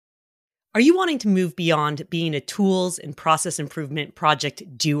Are you wanting to move beyond being a tools and process improvement project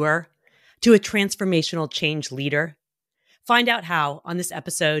doer to a transformational change leader? Find out how on this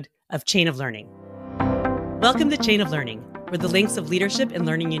episode of Chain of Learning. Welcome to Chain of Learning, where the links of leadership and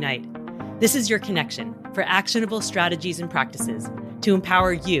learning unite. This is your connection for actionable strategies and practices to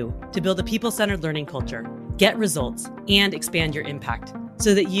empower you to build a people-centered learning culture, get results, and expand your impact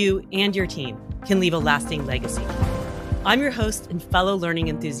so that you and your team can leave a lasting legacy. I'm your host and fellow learning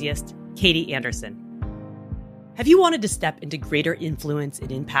enthusiast, Katie Anderson. Have you wanted to step into greater influence and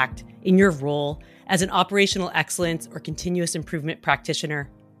impact in your role as an operational excellence or continuous improvement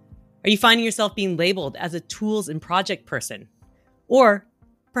practitioner? Are you finding yourself being labeled as a tools and project person? Or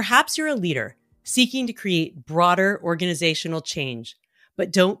perhaps you're a leader seeking to create broader organizational change,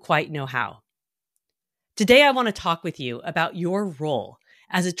 but don't quite know how. Today, I want to talk with you about your role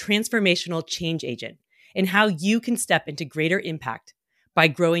as a transformational change agent and how you can step into greater impact by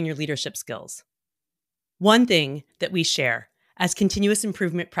growing your leadership skills. One thing that we share as continuous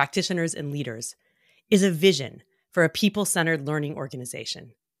improvement practitioners and leaders is a vision for a people-centered learning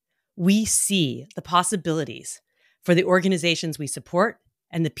organization. We see the possibilities for the organizations we support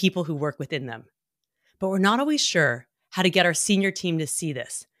and the people who work within them. But we're not always sure how to get our senior team to see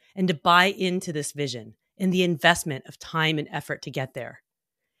this and to buy into this vision and the investment of time and effort to get there.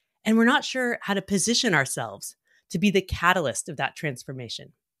 And we're not sure how to position ourselves to be the catalyst of that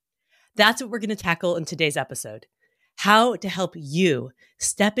transformation. That's what we're going to tackle in today's episode: how to help you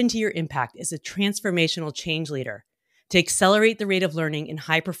step into your impact as a transformational change leader to accelerate the rate of learning and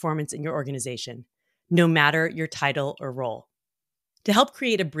high performance in your organization, no matter your title or role. To help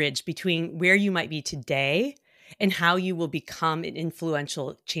create a bridge between where you might be today and how you will become an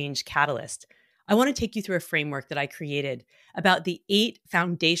influential change catalyst, I want to take you through a framework that I created about the 8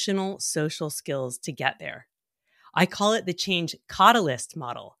 foundational social skills to get there. I call it the Change Katalyst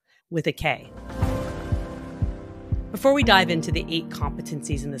model with a K. Before we dive into the 8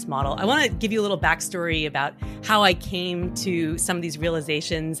 competencies in this model, I want to give you a little backstory about how I came to some of these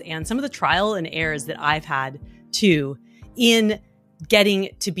realizations and some of the trial and errors that I've had too in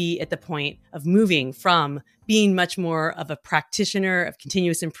getting to be at the point of moving from being much more of a practitioner of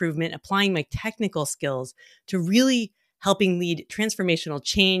continuous improvement, applying my technical skills to really helping lead transformational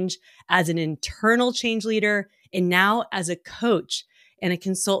change as an internal change leader, and now as a coach and a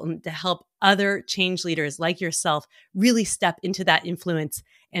consultant to help other change leaders like yourself really step into that influence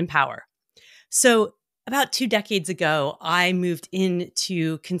and power. So about 2 decades ago, I moved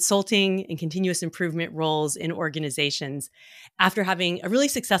into consulting and continuous improvement roles in organizations after having a really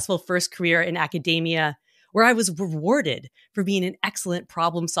successful first career in academia, where I was rewarded for being an excellent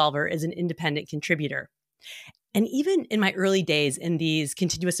problem solver as an independent contributor. And even in my early days in these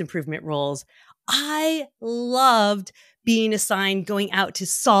continuous improvement roles, I loved being assigned going out to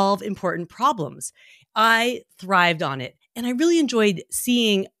solve important problems. I thrived on it. And I really enjoyed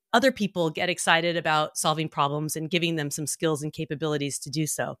seeing other people get excited about solving problems and giving them some skills and capabilities to do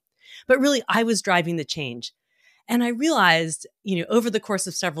so. But really, I was driving the change. And I realized, over the course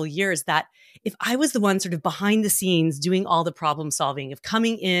of several years that if I was the one sort of behind the scenes doing all the problem solving, of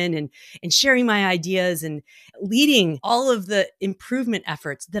coming in and sharing my ideas and leading all of the improvement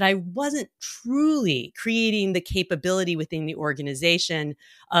efforts, that I wasn't truly creating the capability within the organization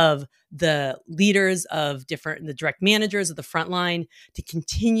of the leaders of the direct managers of the front line to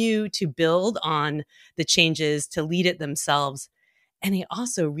continue to build on the changes, to lead it themselves. And I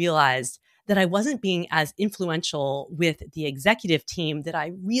also realized that I wasn't being as influential with the executive team that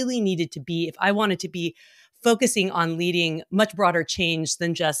I really needed to be if I wanted to be focusing on leading much broader change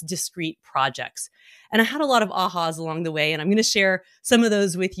than just discrete projects. And I had a lot of ahas along the way, and I'm going to share some of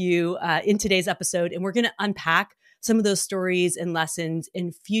those with you in today's episode. And we're going to unpack some of those stories and lessons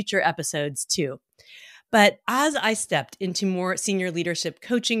in future episodes too. But as I stepped into more senior leadership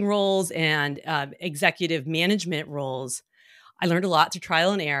coaching roles and executive management roles, I learned a lot through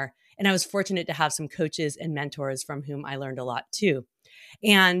trial and error. And I was fortunate to have some coaches and mentors from whom I learned a lot too.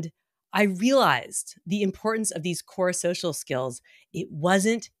 And I realized the importance of these core social skills. It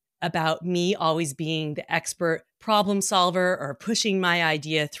wasn't about me always being the expert problem solver or pushing my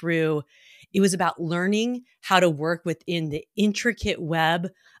idea through. It was about learning how to work within the intricate web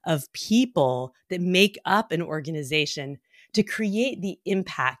of people that make up an organization to create the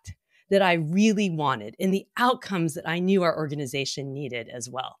impact that I really wanted and the outcomes that I knew our organization needed as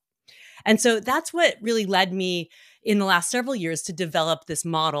well. And so that's what really led me in the last several years to develop this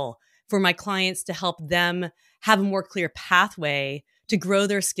model for my clients to help them have a more clear pathway to grow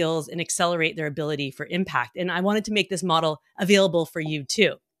their skills and accelerate their ability for impact. And I wanted to make this model available for you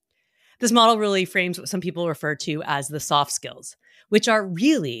too. This model really frames what some people refer to as the soft skills, which are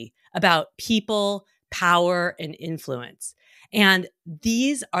really about people, power, and influence. And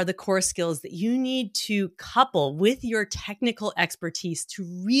these are the core skills that you need to couple with your technical expertise to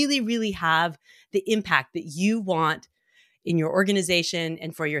really, really have the impact that you want in your organization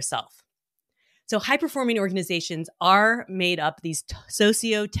and for yourself. So high-performing organizations are made up these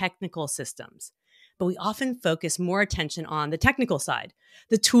socio-technical systems, but we often focus more attention on the technical side,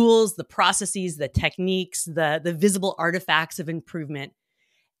 the tools, the processes, the techniques, the visible artifacts of improvement.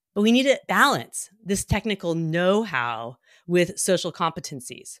 But we need to balance this technical know-how with social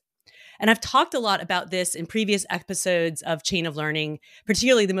competencies. And I've talked a lot about this in previous episodes of Chain of Learning,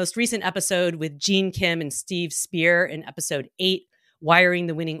 particularly the most recent episode with Gene Kim and Steve Spear in episode 8, Wiring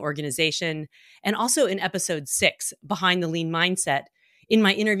the Winning Organization, and also in episode 6, Behind the Lean Mindset, in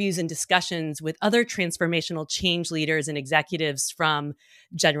my interviews and discussions with other transformational change leaders and executives from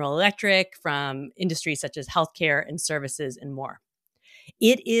General Electric, from industries such as healthcare and services, and more.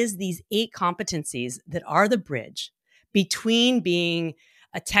 It is these 8 competencies that are the bridge between being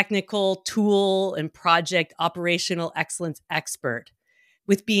a technical tool and project operational excellence expert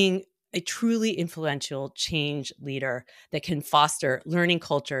with being a truly influential change leader that can foster learning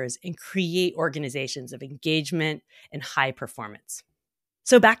cultures and create organizations of engagement and high performance.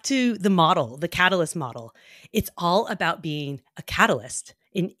 So back to the model, the Katalyst model. It's all about being a catalyst,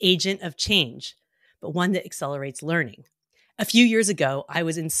 an agent of change, but one that accelerates learning. A few years ago, I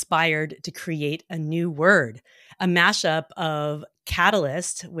was inspired to create a new word, a mashup of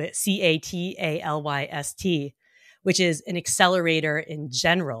Katalyst with Catalyst, which is an accelerator in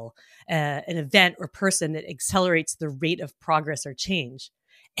general, an event or person that accelerates the rate of progress or change,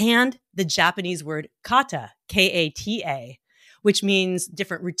 and the Japanese word kata, Kata, which means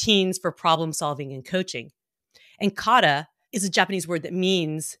different routines for problem solving and coaching. And kata is a Japanese word that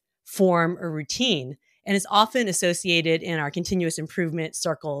means form or routine, and is often associated in our continuous improvement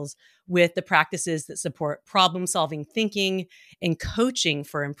circles with the practices that support problem-solving thinking and coaching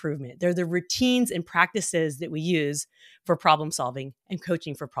for improvement. They're the routines and practices that we use for problem-solving and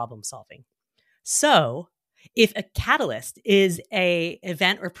coaching for problem-solving. So, if a catalyst is an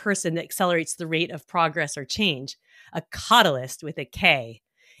event or person that accelerates the rate of progress or change, a katalyst with a K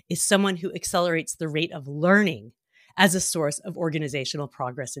is someone who accelerates the rate of learning as a source of organizational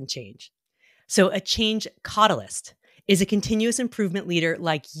progress and change. So a change katalyst is a continuous improvement leader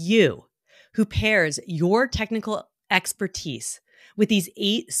like you who pairs your technical expertise with these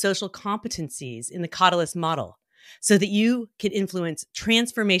 8 social competencies in the Katalyst model so that you can influence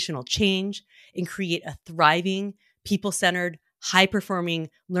transformational change and create a thriving, people-centered, high-performing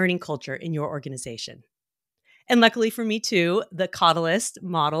learning culture in your organization. And luckily for me too, the Katalyst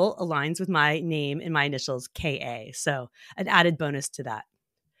model aligns with my name and my initials KA, so an added bonus to that.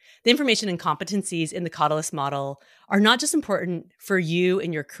 The information and competencies in the Katalyst model are not just important for you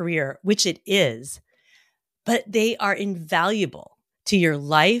and your career, which it is, but they are invaluable to your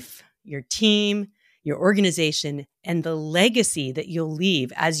life, your team, your organization, and the legacy that you'll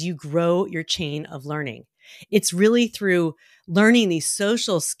leave as you grow your chain of learning. It's really through learning these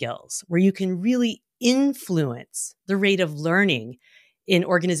social skills where you can really influence the rate of learning in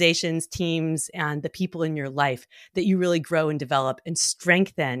organizations, teams, and the people in your life that you really grow and develop and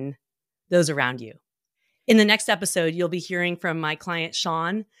strengthen those around you. In the next episode, you'll be hearing from my client,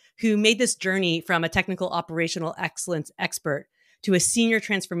 Sean, who made this journey from a technical operational excellence expert to a senior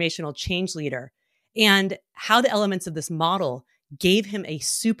transformational change leader, and how the elements of this model gave him a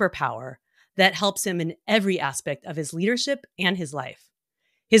superpower that helps him in every aspect of his leadership and his life.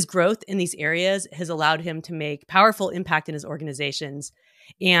 His growth in these areas has allowed him to make powerful impact in his organizations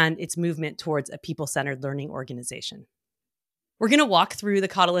and its movement towards a people-centered learning organization. We're going to walk through the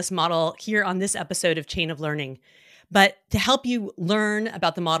Katalyst model here on this episode of Chain of Learning, but to help you learn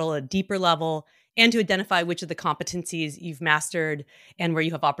about the model at a deeper level and to identify which of the competencies you've mastered and where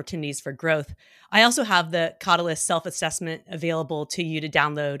you have opportunities for growth, I also have the Katalyst self-assessment available to you to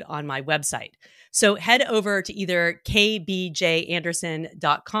download on my website. So head over to either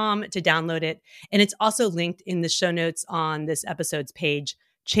kbjanderson.com to download it. And it's also linked in the show notes on this episode's page,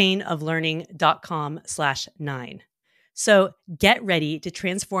 chainoflearning.com/9. So get ready to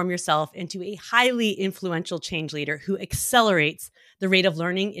transform yourself into a highly influential change leader who accelerates the rate of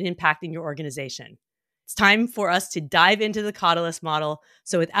learning and impact in your organization. It's time for us to dive into the Katalyst model.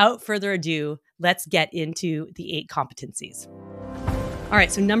 So without further ado, let's get into the 8 competencies. All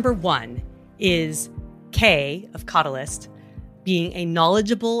right, so number 1 is K of Katalyst, being a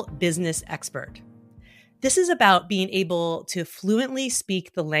knowledgeable business expert. This is about being able to fluently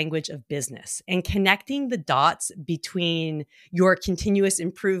speak the language of business and connecting the dots between your continuous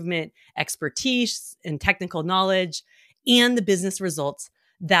improvement expertise and technical knowledge and the business results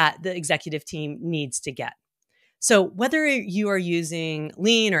that the executive team needs to get. So whether you are using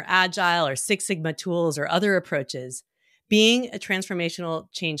lean or agile or Six Sigma tools or other approaches, being a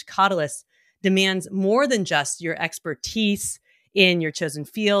transformational change catalyst demands more than just your expertise in your chosen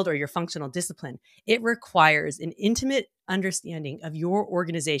field or your functional discipline. It requires an intimate understanding of your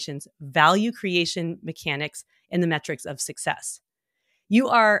organization's value creation mechanics and the metrics of success. You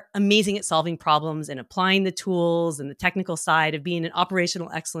are amazing at solving problems and applying the tools and the technical side of being an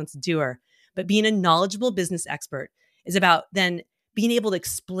operational excellence doer. But being a knowledgeable business expert is about then being able to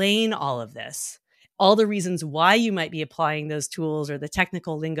explain all of this, all the reasons why you might be applying those tools or the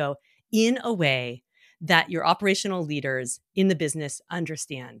technical lingo in a way that your operational leaders in the business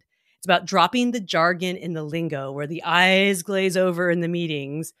understand. It's about dropping the jargon in the lingo where the eyes glaze over in the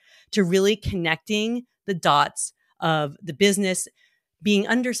meetings to really connecting the dots of the business, being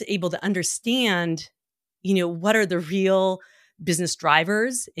able to understand, what are the real business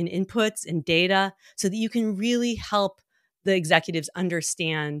drivers and inputs and data so that you can really help the executives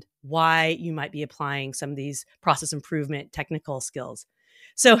understand why you might be applying some of these process improvement technical skills.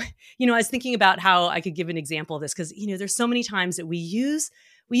 So, I was thinking about how I could give an example of this because, there's so many times that we use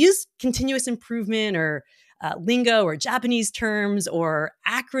continuous improvement or lingo or Japanese terms or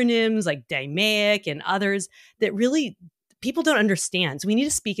acronyms like DAIMAIC and others that really people don't understand. So we need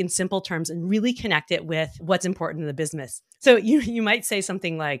to speak in simple terms and really connect it with what's important in the business. So you might say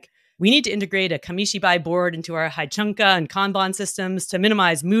something like, we need to integrate a Kamishibai board into our Haichunka and Kanban systems to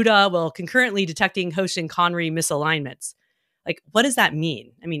minimize Muda while concurrently detecting Hoshin Conry misalignments. Like, what does that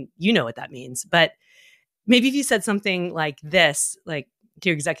mean? I mean, you know what that means, but maybe if you said something like this, like to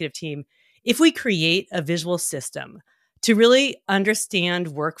your executive team, if we create a visual system to really understand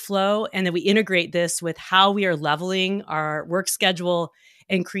workflow and then we integrate this with how we are leveling our work schedule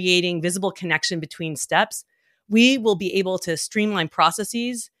and creating visible connection between steps, we will be able to streamline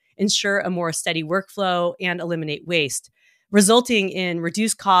processes, ensure a more steady workflow, and eliminate waste, resulting in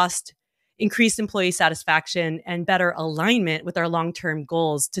reduced cost, increased employee satisfaction, and better alignment with our long-term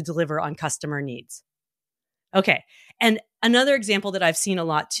goals to deliver on customer needs. Okay. And another example that I've seen a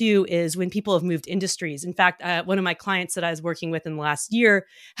lot too is when people have moved industries. In fact, one of my clients that I was working with in the last year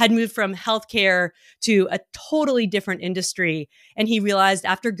had moved from healthcare to a totally different industry. And he realized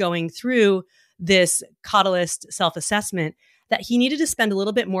after going through this Katalyst self-assessment that he needed to spend a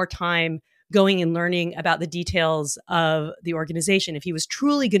little bit more time going and learning about the details of the organization if he was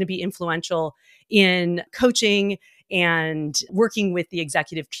truly going to be influential in coaching and working with the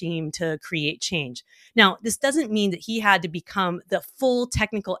executive team to create change. Now, this doesn't mean that he had to become the full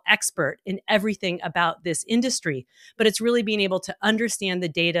technical expert in everything about this industry, but it's really being able to understand the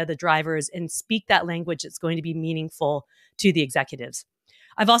data, the drivers, and speak that language that's going to be meaningful to the executives.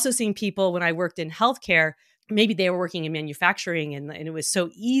 I've also seen people when I worked in healthcare, maybe they were working in manufacturing and it was so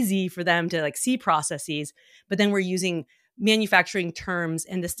easy for them to see processes, but then we're using manufacturing terms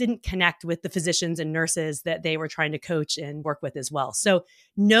and this didn't connect with the physicians and nurses that they were trying to coach and work with as well. So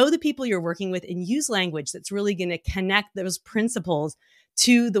know the people you're working with and use language that's really going to connect those principles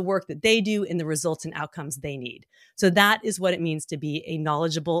to the work that they do and the results and outcomes they need. So that is what it means to be a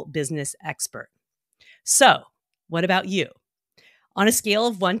knowledgeable business expert. So what about you? On a scale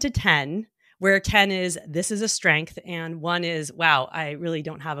of 1 to 10, where 10 is this is a strength and 1 is, wow, I really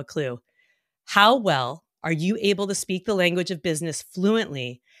don't have a clue. How well are you able to speak the language of business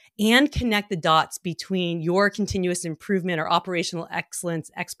fluently and connect the dots between your continuous improvement or operational excellence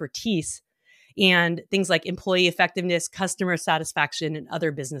expertise and things like employee effectiveness, customer satisfaction, and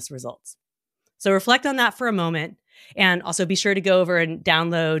other business results? So reflect on that for a moment. And also be sure to go over and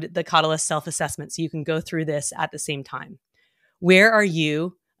download the Katalyst self-assessment so you can go through this at the same time. Where are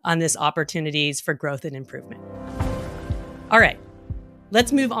you on this opportunities for growth and improvement? All right.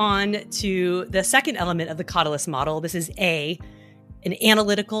 Let's move on to the second element of the Katalyst model. This is an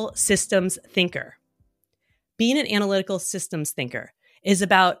analytical systems thinker. Being an analytical systems thinker is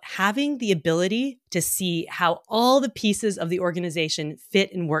about having the ability to see how all the pieces of the organization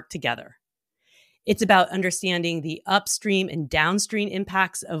fit and work together. It's about understanding the upstream and downstream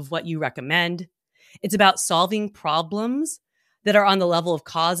impacts of what you recommend. It's about solving problems that are on the level of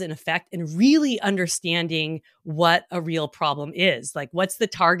cause and effect and really understanding what a real problem is. Like, what's the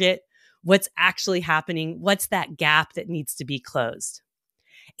target? What's actually happening? What's that gap that needs to be closed?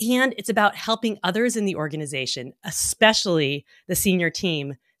 And it's about helping others in the organization, especially the senior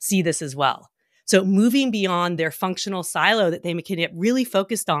team, see this as well. So moving beyond their functional silo that they can get really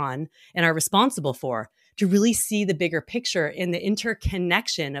focused on and are responsible for to really see the bigger picture in the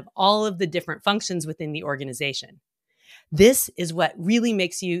interconnection of all of the different functions within the organization. This is what really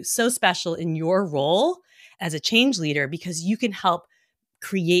makes you so special in your role as a change leader, because you can help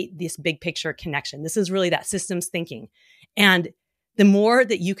create this big picture connection. This is really that systems thinking. And the more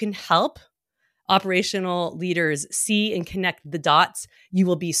that you can help operational leaders see and connect the dots, you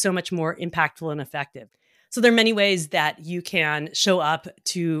will be so much more impactful and effective. So there are many ways that you can show up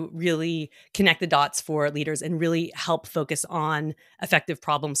to really connect the dots for leaders and really help focus on effective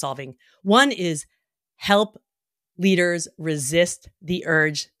problem solving. One is help leaders resist the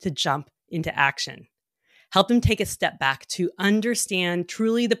urge to jump into action. Help them take a step back to understand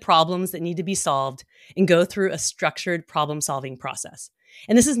truly the problems that need to be solved and go through a structured problem-solving process.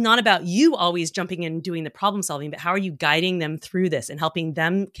 And this is not about you always jumping in and doing the problem solving, but how are you guiding them through this and helping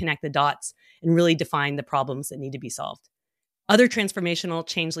them connect the dots and really define the problems that need to be solved. Other transformational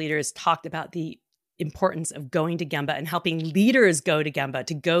change leaders talked about the importance of going to Gemba and helping leaders go to Gemba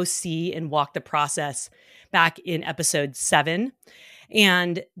to go see and walk the process back in episode 7.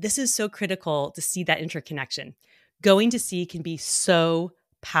 And this is so critical to see that interconnection. Going to see can be so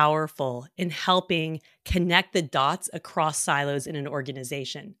powerful in helping connect the dots across silos in an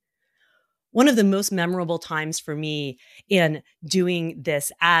organization. One of the most memorable times for me in doing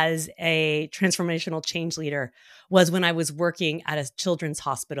this as a transformational change leader was when I was working at a children's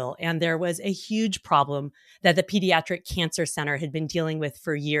hospital, and there was a huge problem that the Pediatric Cancer Center had been dealing with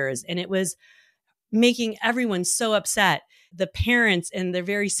for years, and it was making everyone so upset. The parents and their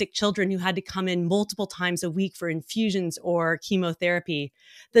very sick children who had to come in multiple times a week for infusions or chemotherapy,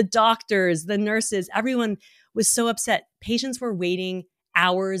 the doctors, the nurses, everyone was so upset. Patients were waiting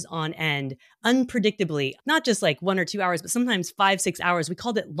hours on end, unpredictably, not just like 1 or 2 hours, but sometimes 5, 6 hours. We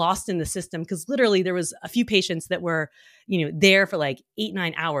called it lost in the system because literally there was a few patients that were, there for like 8,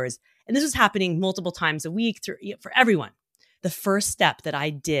 9 hours. And this was happening multiple times a week for everyone. The first step that I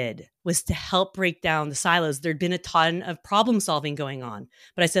did was to help break down the silos. There'd been a ton of problem solving going on,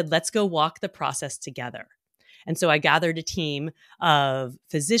 but I said, let's go walk the process together. And so I gathered a team of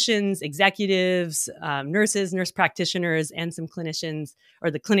physicians, executives, nurses, nurse practitioners, and some clinicians or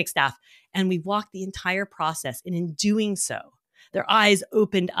the clinic staff. And we walked the entire process. And in doing so, their eyes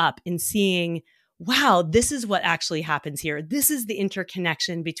opened up in seeing, wow, this is what actually happens here. This is the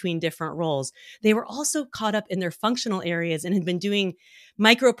interconnection between different roles. They were also caught up in their functional areas and had been doing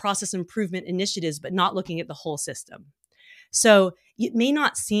micro process improvement initiatives, but not looking at the whole system. So it may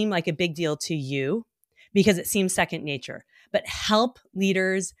not seem like a big deal to you because it seems second nature, but help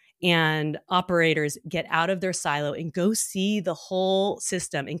leaders and operators get out of their silo and go see the whole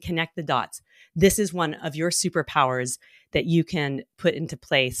system and connect the dots. This is one of your superpowers that you can put into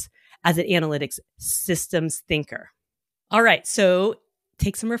place as an analytics systems thinker. All right, so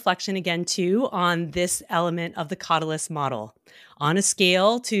take some reflection again too on this element of the Katalyst model. On a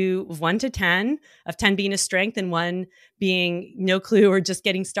scale to 1 to 10, of 10 being a strength and 1 being no clue or just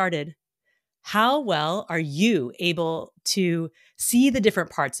getting started, how well are you able to see the different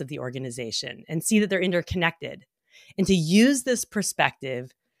parts of the organization and see that they're interconnected, and to use this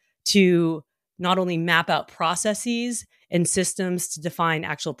perspective to not only map out processes and systems to define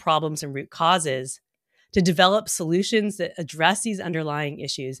actual problems and root causes, to develop solutions that address these underlying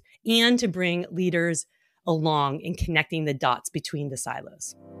issues, and to bring leaders along in connecting the dots between the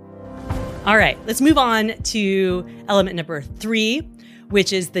silos. All right, let's move on to element number 3,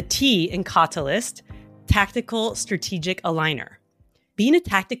 which is the T in Katalyst, tactical strategic aligner. Being a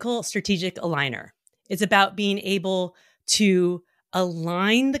tactical strategic aligner is about being able to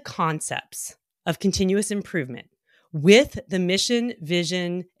align the concepts of continuous improvement with the mission,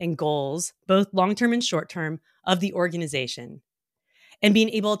 vision, and goals, both long-term and short-term, of the organization, and being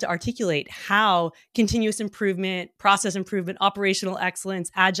able to articulate how continuous improvement, process improvement, operational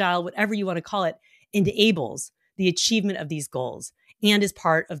excellence, agile, whatever you want to call it, enables the achievement of these goals and is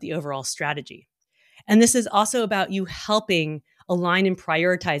part of the overall strategy. And this is also about you helping align and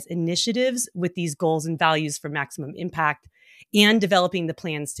prioritize initiatives with these goals and values for maximum impact and developing the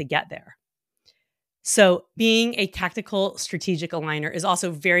plans to get there. So being a tactical strategic aligner is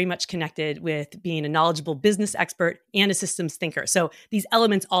also very much connected with being a knowledgeable business expert and a systems thinker. So these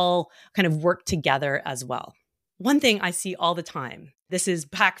elements all kind of work together as well. One thing I see all the time, this is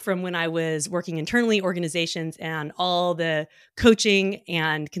back from when I was working internally, organizations, and all the coaching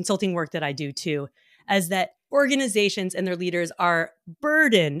and consulting work that I do too, is that organizations and their leaders are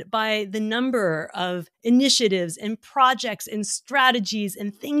burdened by the number of initiatives and projects and strategies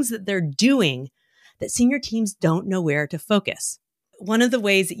and things that they're doing that senior teams don't know where to focus. One of the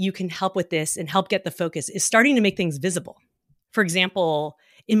ways that you can help with this and help get the focus is starting to make things visible. For example,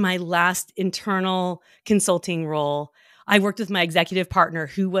 in my last internal consulting role, I worked with my executive partner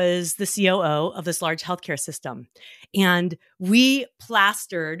who was the COO of this large healthcare system. And we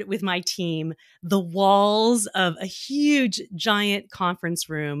plastered with my team the walls of a huge, giant conference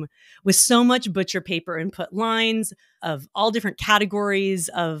room with so much butcher paper and put lines of all different categories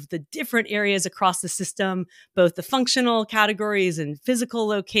of the different areas across the system, both the functional categories and physical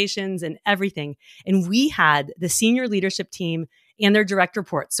locations and everything. And we had the senior leadership team and their direct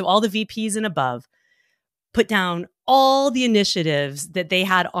reports, so all the VPs and above, put down all the initiatives that they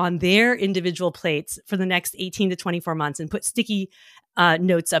had on their individual plates for the next 18 to 24 months and put sticky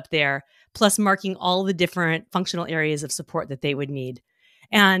notes up there, plus marking all the different functional areas of support that they would need.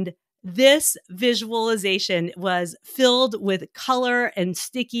 And this visualization was filled with color and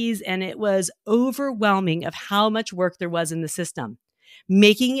stickies, and it was overwhelming of how much work there was in the system.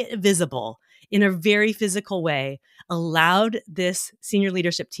 Making it visible in a very physical way allowed this senior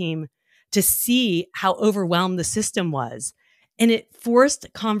leadership team to see how overwhelmed the system was. And it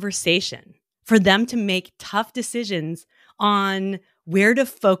forced conversation for them to make tough decisions on where to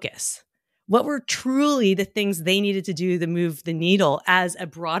focus. What were truly the things they needed to do to move the needle as a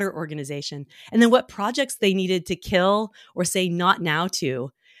broader organization? And then what projects they needed to kill or say not now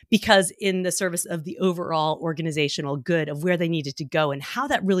to, because in the service of the overall organizational good of where they needed to go and how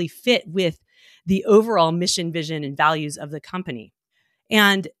that really fit with the overall mission, vision, and values of the company.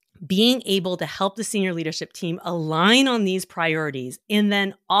 And being able to help the senior leadership team align on these priorities and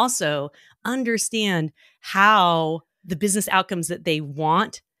then also understand how the business outcomes that they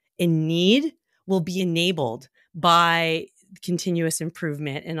want and need will be enabled by continuous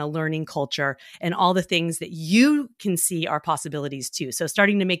improvement and a learning culture and all the things that you can see are possibilities too. So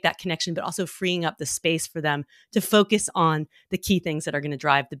starting to make that connection, but also freeing up the space for them to focus on the key things that are going to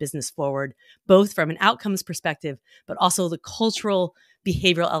drive the business forward, both from an outcomes perspective, but also the cultural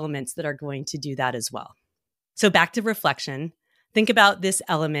behavioral elements that are going to do that as well. So back to reflection. Think about this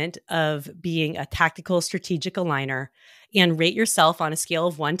element of being a tactical strategic aligner and rate yourself on a scale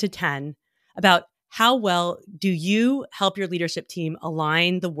of 1 to 10 about how well do you help your leadership team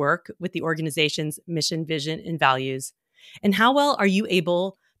align the work with the organization's mission, vision, and values? And how well are you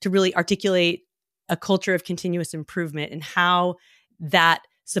able to really articulate a culture of continuous improvement and how that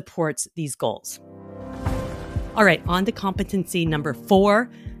supports these goals? All right, on to competency number 4,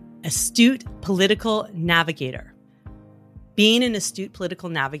 astute political navigator. Being an astute political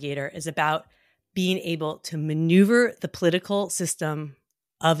navigator is about being able to maneuver the political system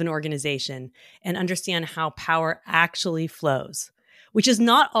of an organization and understand how power actually flows, which is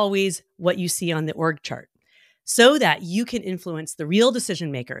not always what you see on the org chart, so that you can influence the real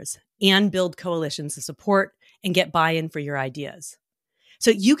decision makers and build coalitions of support and get buy-in for your ideas. So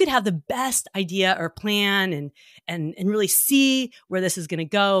you could have the best idea or plan and really see where this is going to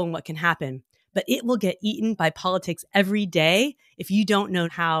go and what can happen, but it will get eaten by politics every day if you don't know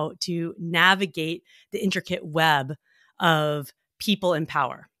how to navigate the intricate web of people in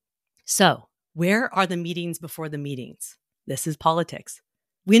power. So where are the meetings before the meetings? This is politics.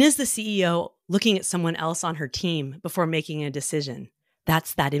 When is the CEO looking at someone else on her team before making a decision?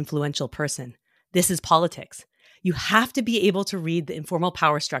 That's that influential person. This is politics. You have to be able to read the informal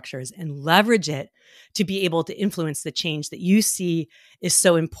power structures and leverage it to be able to influence the change that you see is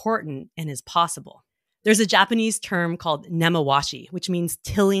so important and is possible. There's a Japanese term called nemawashi, which means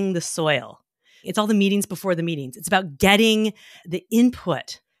tilling the soil. It's all the meetings before the meetings. It's about getting the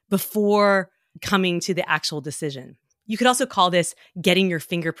input before coming to the actual decision. You could also call this getting your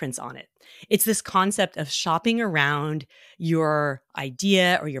fingerprints on it. It's this concept of shopping around your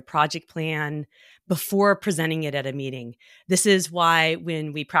idea or your project plan before presenting it at a meeting. This is why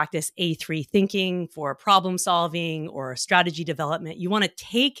when we practice A3 thinking for problem solving or strategy development, you want to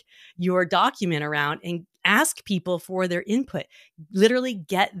take your document around and ask people for their input, literally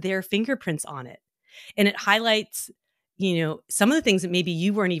get their fingerprints on it. And it highlights, some of the things that maybe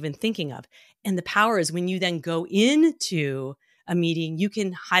you weren't even thinking of. And the power is when you then go into a meeting, you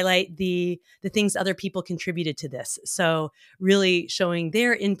can highlight the things other people contributed to this. So really showing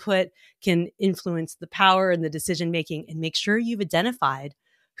their input can influence the power and the decision-making, and make sure you've identified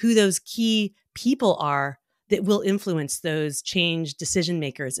who those key people are that will influence those change decision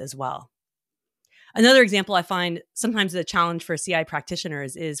makers as well. Another example I find sometimes a challenge for CI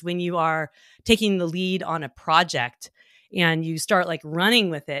practitioners is when you are taking the lead on a project and you start running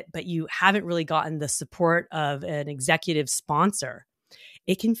with it, but you haven't really gotten the support of an executive sponsor.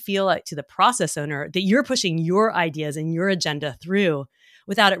 It can feel like to the process owner that you're pushing your ideas and your agenda through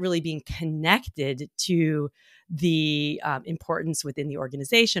without it really being connected to the importance within the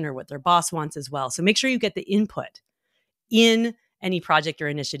organization or what their boss wants as well. So make sure you get the input in any project or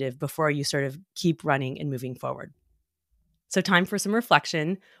initiative before you sort of keep running and moving forward. So time for some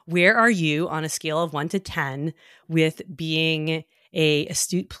reflection. Where are you on a scale of 1 to 10 with being an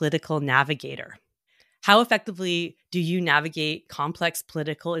astute political navigator? How effectively do you navigate complex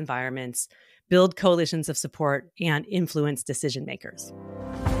political environments, build coalitions of support, and influence decision makers?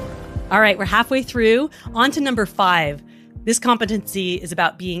 All right, we're halfway through. On to number 5. This competency is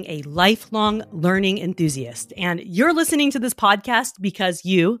about being a lifelong learning enthusiast. And you're listening to this podcast because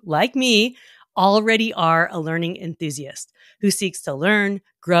you, like me, already are a learning enthusiast who seeks to learn,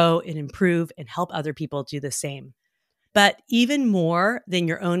 grow, and improve and help other people do the same. But even more than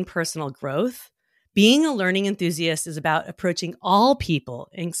your own personal growth, being a learning enthusiast is about approaching all people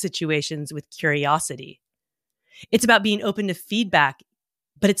and situations with curiosity. It's about being open to feedback,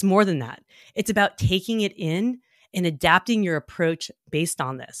 but it's more than that. It's about taking it in and adapting your approach based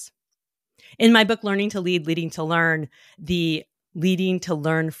on this. In my book, Learning to Lead, Leading to Learn, the Leading to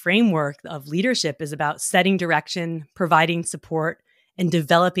Learn framework of leadership is about setting direction, providing support, and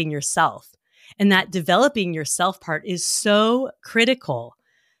developing yourself. And that developing yourself part is so critical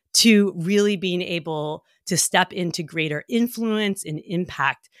to really being able to step into greater influence and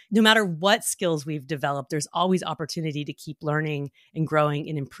impact. No matter what skills we've developed, there's always opportunity to keep learning and growing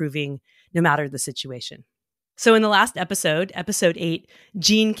and improving no matter the situation. So in the last episode, episode 8,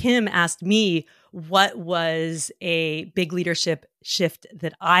 Jean Kim asked me what was a big leadership shift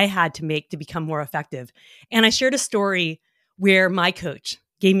that I had to make to become more effective. And I shared a story where my coach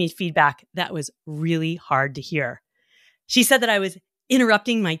gave me feedback that was really hard to hear. She said that I was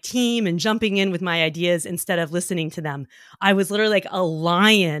interrupting my team and jumping in with my ideas instead of listening to them. I was literally like a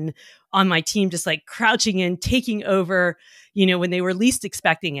lion on my team, just like crouching in, taking over, when they were least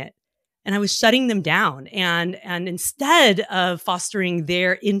expecting it. And I was shutting them down. And instead of fostering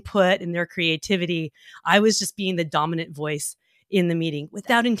their input and their creativity, I was just being the dominant voice in the meeting.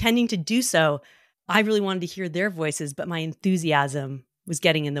 Without intending to do so, I really wanted to hear their voices, but my enthusiasm was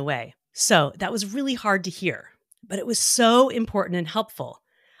getting in the way. So that was really hard to hear, but it was so important and helpful.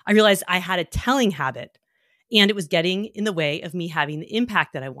 I realized I had a telling habit, and it was getting in the way of me having the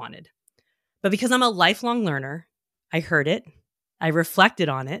impact that I wanted. But because I'm a lifelong learner, I heard it, I reflected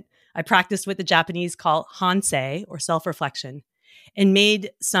on it, I practiced what the Japanese call hansei, or self-reflection, and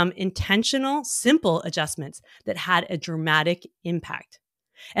made some intentional, simple adjustments that had a dramatic impact.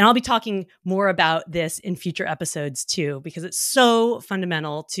 And I'll be talking more about this in future episodes too, because it's so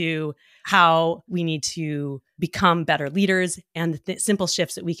fundamental to how we need to become better leaders and the simple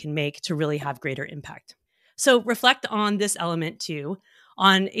shifts that we can make to really have greater impact. So reflect on this element too,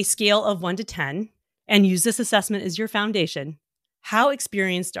 on a scale of 1 to 10, and use this assessment as your foundation. How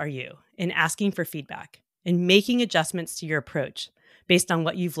experienced are you in asking for feedback and making adjustments to your approach based on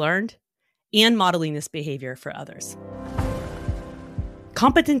what you've learned and modeling this behavior for others?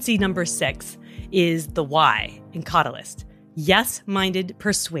 Competency number 6 is the why in Katalyst, yes-minded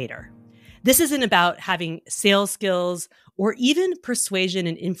persuader. This isn't about having sales skills or even persuasion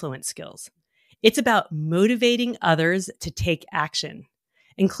and influence skills. It's about motivating others to take action,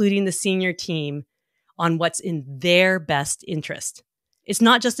 including the senior team, on what's in their best interest. It's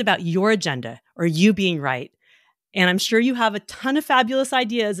not just about your agenda or you being right. And I'm sure you have a ton of fabulous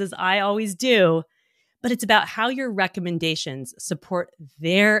ideas, as I always do, but it's about how your recommendations support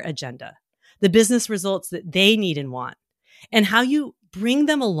their agenda, the business results that they need and want, and how you bring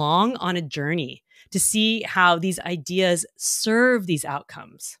them along on a journey to see how these ideas serve these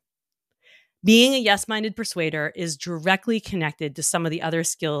outcomes. Being a yes-minded persuader is directly connected to some of the other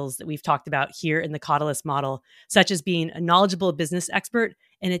skills that we've talked about here in the Katalyst model, such as being a knowledgeable business expert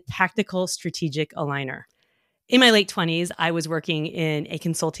and a tactical strategic aligner. In my late 20s, I was working in a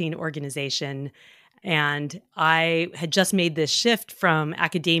consulting organization, and I had just made this shift from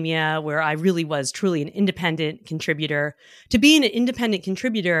academia, where I really was truly an independent contributor, to being an independent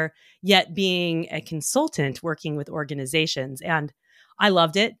contributor, yet being a consultant working with organizations. And I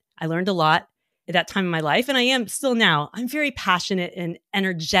loved it. I learned a lot at that time in my life, and I am still now. I'm very passionate and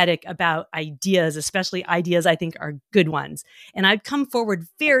energetic about ideas, especially ideas I think are good ones. And I'd come forward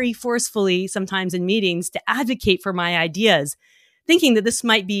very forcefully sometimes in meetings to advocate for my ideas, thinking that this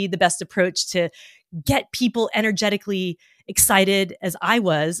might be the best approach to get people energetically excited as I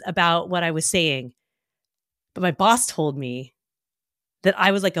was about what I was saying. But my boss told me that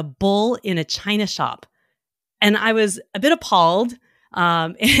I was like a bull in a china shop. And I was a bit appalled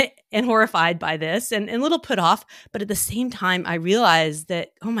and horrified by this and a little put off. But at the same time, I realized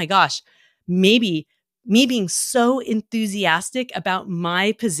that, oh my gosh, maybe me being so enthusiastic about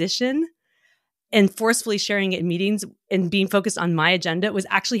my position and forcefully sharing it in meetings and being focused on my agenda was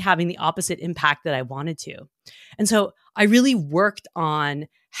actually having the opposite impact that I wanted to. And so I really worked on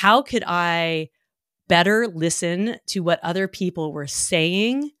how could I better listen to what other people were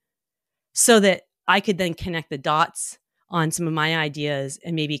saying so that I could then connect the dots on some of my ideas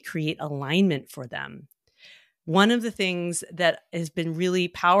and maybe create alignment for them. One of the things that has been really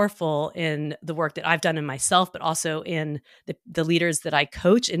powerful in the work that I've done in myself, but also in the leaders that I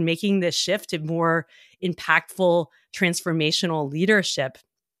coach in making this shift to more impactful, transformational leadership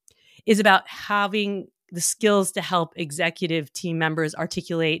is about having the skills to help executive team members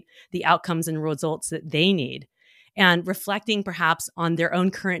articulate the outcomes and results that they need and reflecting perhaps on their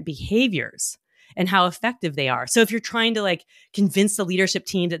own current behaviors and how effective they are. So if you're trying to convince the leadership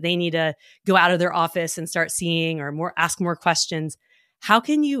team that they need to go out of their office and start seeing or ask more questions, how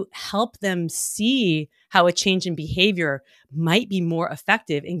can you help them see how a change in behavior might be more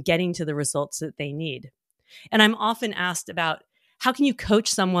effective in getting to the results that they need? And I'm often asked about how can you coach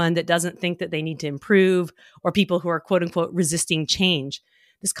someone that doesn't think that they need to improve or people who are quote unquote resisting change?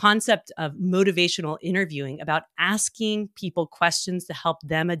 This concept of motivational interviewing about asking people questions to help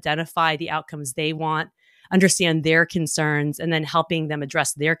them identify the outcomes they want, understand their concerns, and then helping them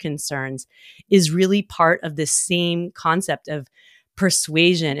address their concerns is really part of this same concept of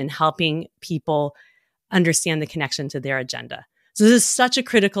persuasion and helping people understand the connection to their agenda. So this is such a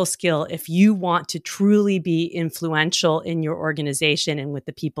critical skill if you want to truly be influential in your organization and with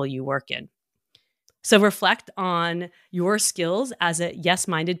the people you work in. So reflect on your skills as a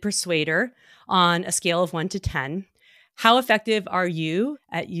yes-minded persuader on a scale of 1 to 10. How effective are you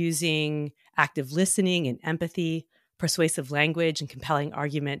at using active listening and empathy, persuasive language, and compelling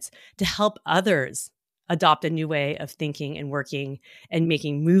arguments to help others adopt a new way of thinking and working and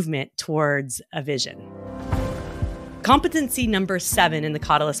making movement towards a vision? Competency number 7 in the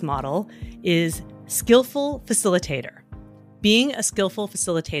Katalyst model is skillful facilitator. Being a skillful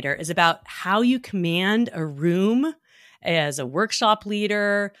facilitator is about how you command a room as a workshop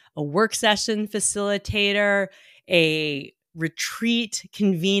leader, a work session facilitator, a retreat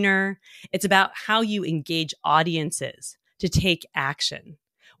convener. It's about how you engage audiences to take action,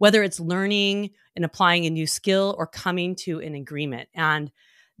 whether it's learning and applying a new skill or coming to an agreement. And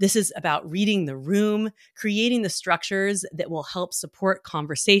this is about reading the room, creating the structures that will help support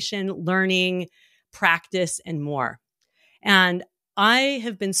conversation, learning, practice, and more. And I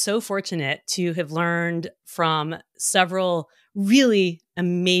have been so fortunate to have learned from several really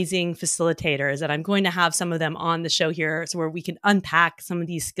amazing facilitators, and I'm going to have some of them on the show here so where we can unpack some of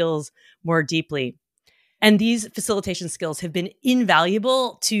these skills more deeply. And these facilitation skills have been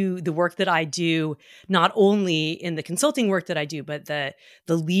invaluable to the work that I do, not only in the consulting work that I do, but the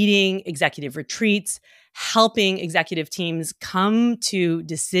leading executive retreats, helping executive teams come to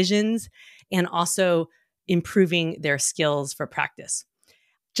decisions, and also improving their skills for practice.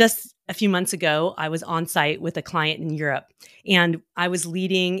 Just a few months ago, I was on site with a client in Europe, and I was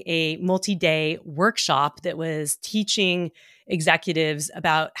leading a multi-day workshop that was teaching executives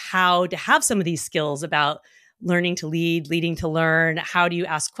about how to have some of these skills about learning to lead, leading to learn. How do you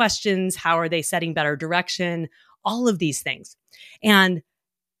ask questions? How are they setting better direction? All of these things. And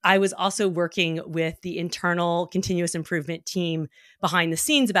I was also working with the internal continuous improvement team behind the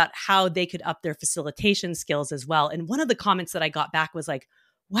scenes about how they could up their facilitation skills as well. And one of the comments that I got back was like,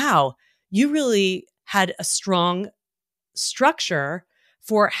 wow, you really had a strong structure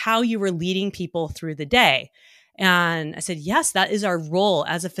for how you were leading people through the day. And I said, yes, that is our role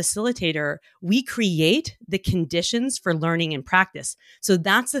as a facilitator. We create the conditions for learning and practice. So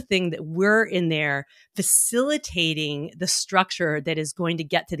that's the thing that we're in there facilitating the structure that is going to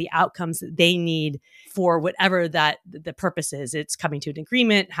get to the outcomes that they need for whatever that the purpose is. It's coming to an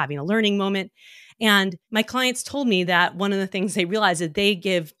agreement, having a learning moment. And my clients told me that one of the things they realize is they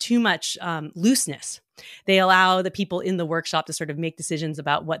give too much looseness. They allow the people in the workshop to sort of make decisions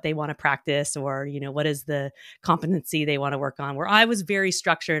about what they want to practice or, what is the competency they want to work on, where I was very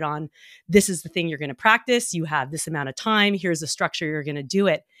structured on this is the thing you're going to practice. You have this amount of time. Here's the structure you're going to do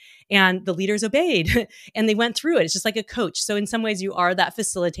it. And the leaders obeyed and they went through it. It's just like a coach. So in some ways, you are that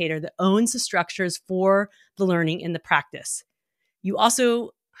facilitator that owns the structures for the learning and the practice. You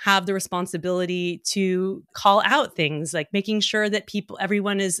also have the responsibility to call out things like making sure that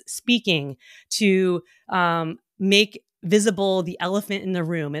everyone is speaking, to make visible the elephant in the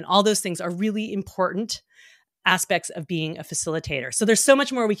room. And all those things are really important aspects of being a facilitator. So there's so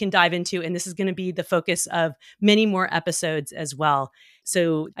much more we can dive into, and this is going to be the focus of many more episodes as well.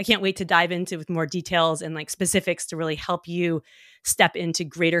 So I can't wait to dive into with more details and specifics to really help you step into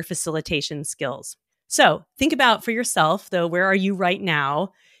greater facilitation skills. So think about for yourself, though, where are you right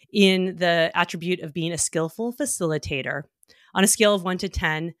now in the attribute of being a skillful facilitator? On a scale of 1 to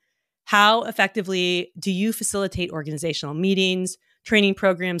 10, How effectively do you facilitate organizational meetings, training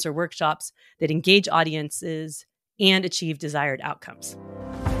programs, or workshops that engage audiences and achieve desired outcomes?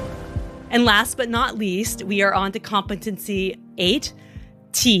 And last but not least, we are on to competency 8,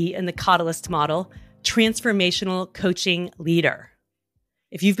 T in the Katalyst model, transformational coaching leader.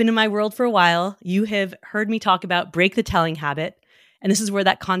 If you've been in my world for a while, you have heard me talk about break the telling habit. And this is where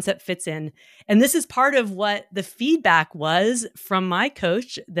that concept fits in. And this is part of what the feedback was from my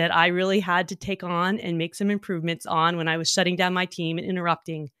coach that I really had to take on and make some improvements on when I was shutting down my team and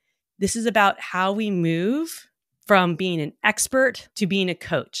interrupting. This is about how we move from being an expert to being a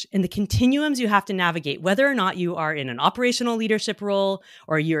coach and the continuums you have to navigate, whether or not you are in an operational leadership role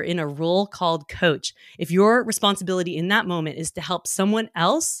or you're in a role called coach. If your responsibility in that moment is to help someone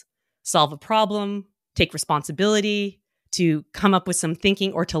else solve a problem, take responsibility, to come up with some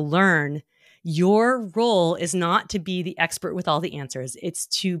thinking or to learn, your role is not to be the expert with all the answers. It's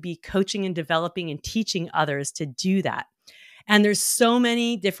to be coaching and developing and teaching others to do that. And there's so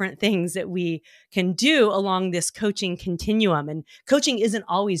many different things that we can do along this coaching continuum. And coaching isn't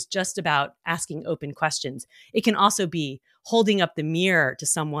always just about asking open questions. It can also be holding up the mirror to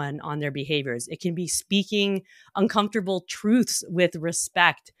someone on their behaviors. It can be speaking uncomfortable truths with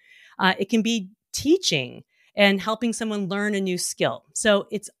respect. It can be teaching and helping someone learn a new skill. So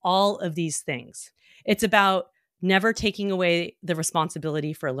it's all of these things. It's about never taking away the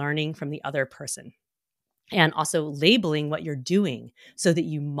responsibility for learning from the other person. And also labeling what you're doing so that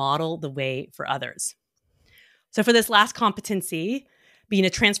you model the way for others. So for this last competency, being a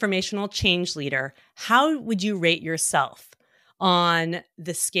transformational change leader, how would you rate yourself on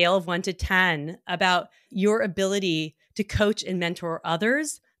the scale of 1 to 10 about your ability to coach and mentor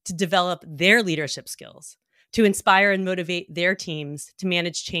others to develop their leadership skills, to inspire and motivate their teams to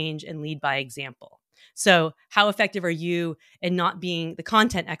manage change and lead by example? So how effective are you in not being the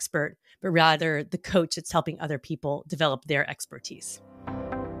content expert, but rather the coach that's helping other people develop their expertise?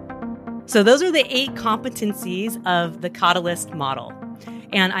 So those are the 8 competencies of the Katalyst model.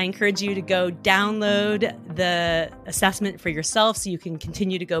 And I encourage you to go download the assessment for yourself so you can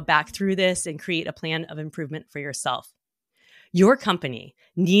continue to go back through this and create a plan of improvement for yourself. Your company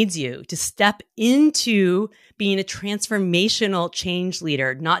needs you to step into being a transformational change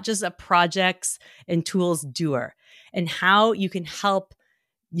leader, not just a projects and tools doer, and how you can help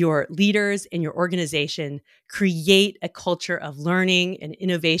your leaders and your organization create a culture of learning and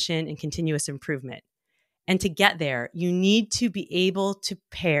innovation and continuous improvement. And to get there, you need to be able to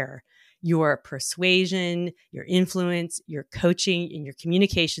pair your persuasion, your influence, your coaching, and your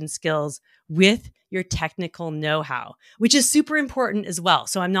communication skills with your technical know-how, which is super important as well.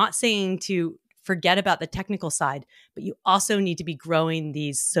 So I'm not saying to forget about the technical side, but you also need to be growing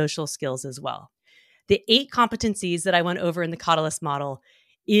these social skills as well. The 8 competencies that I went over in the Katalyst model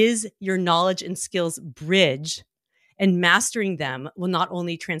is your knowledge and skills bridge, and mastering them will not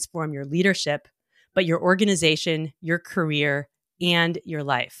only transform your leadership, but your organization, your career, and your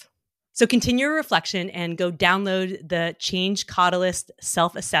life. So continue your reflection and go download the Change Katalyst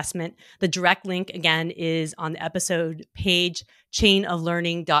self-assessment. The direct link, again, is on the episode page,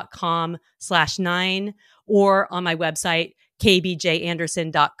 chainoflearning.com/9, or on my website,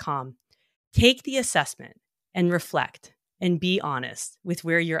 kbjanderson.com. Take the assessment and reflect and be honest with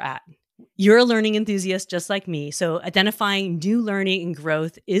where you're at. You're a learning enthusiast just like me, so identifying new learning and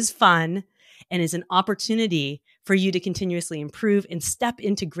growth is fun and is an opportunity for you to continuously improve and step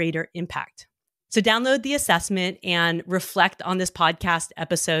into greater impact. So download the assessment and reflect on this podcast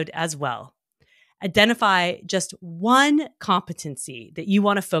episode as well. Identify just one competency that you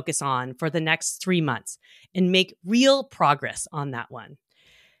want to focus on for the next 3 months and make real progress on that one.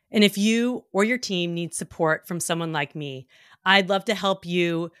 And if you or your team needs support from someone like me, I'd love to help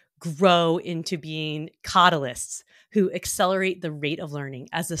you grow into being catalysts who accelerate the rate of learning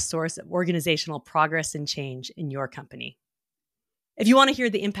as a source of organizational progress and change in your company. If you want to hear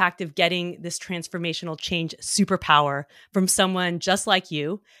the impact of getting this transformational change superpower from someone just like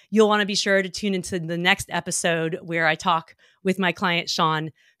you, you'll want to be sure to tune into the next episode where I talk with my client,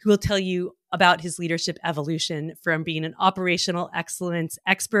 Sean, who will tell you about his leadership evolution from being an operational excellence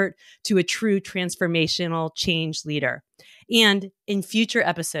expert to a true transformational change leader. And in future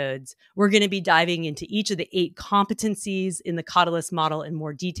episodes, we're going to be diving into each of the 8 competencies in the Katalyst model in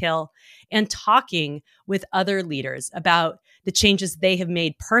more detail and talking with other leaders about the changes they have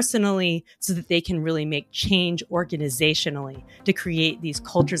made personally so that they can really make change organizationally to create these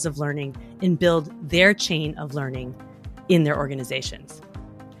cultures of learning and build their chain of learning in their organizations.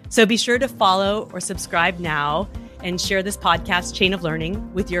 So be sure to follow or subscribe now and share this podcast, Chain of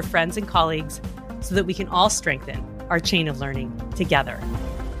Learning, with your friends and colleagues so that we can all strengthen our chain of learning together.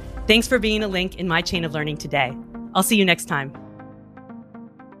 Thanks for being a link in my chain of learning today. I'll see you next time.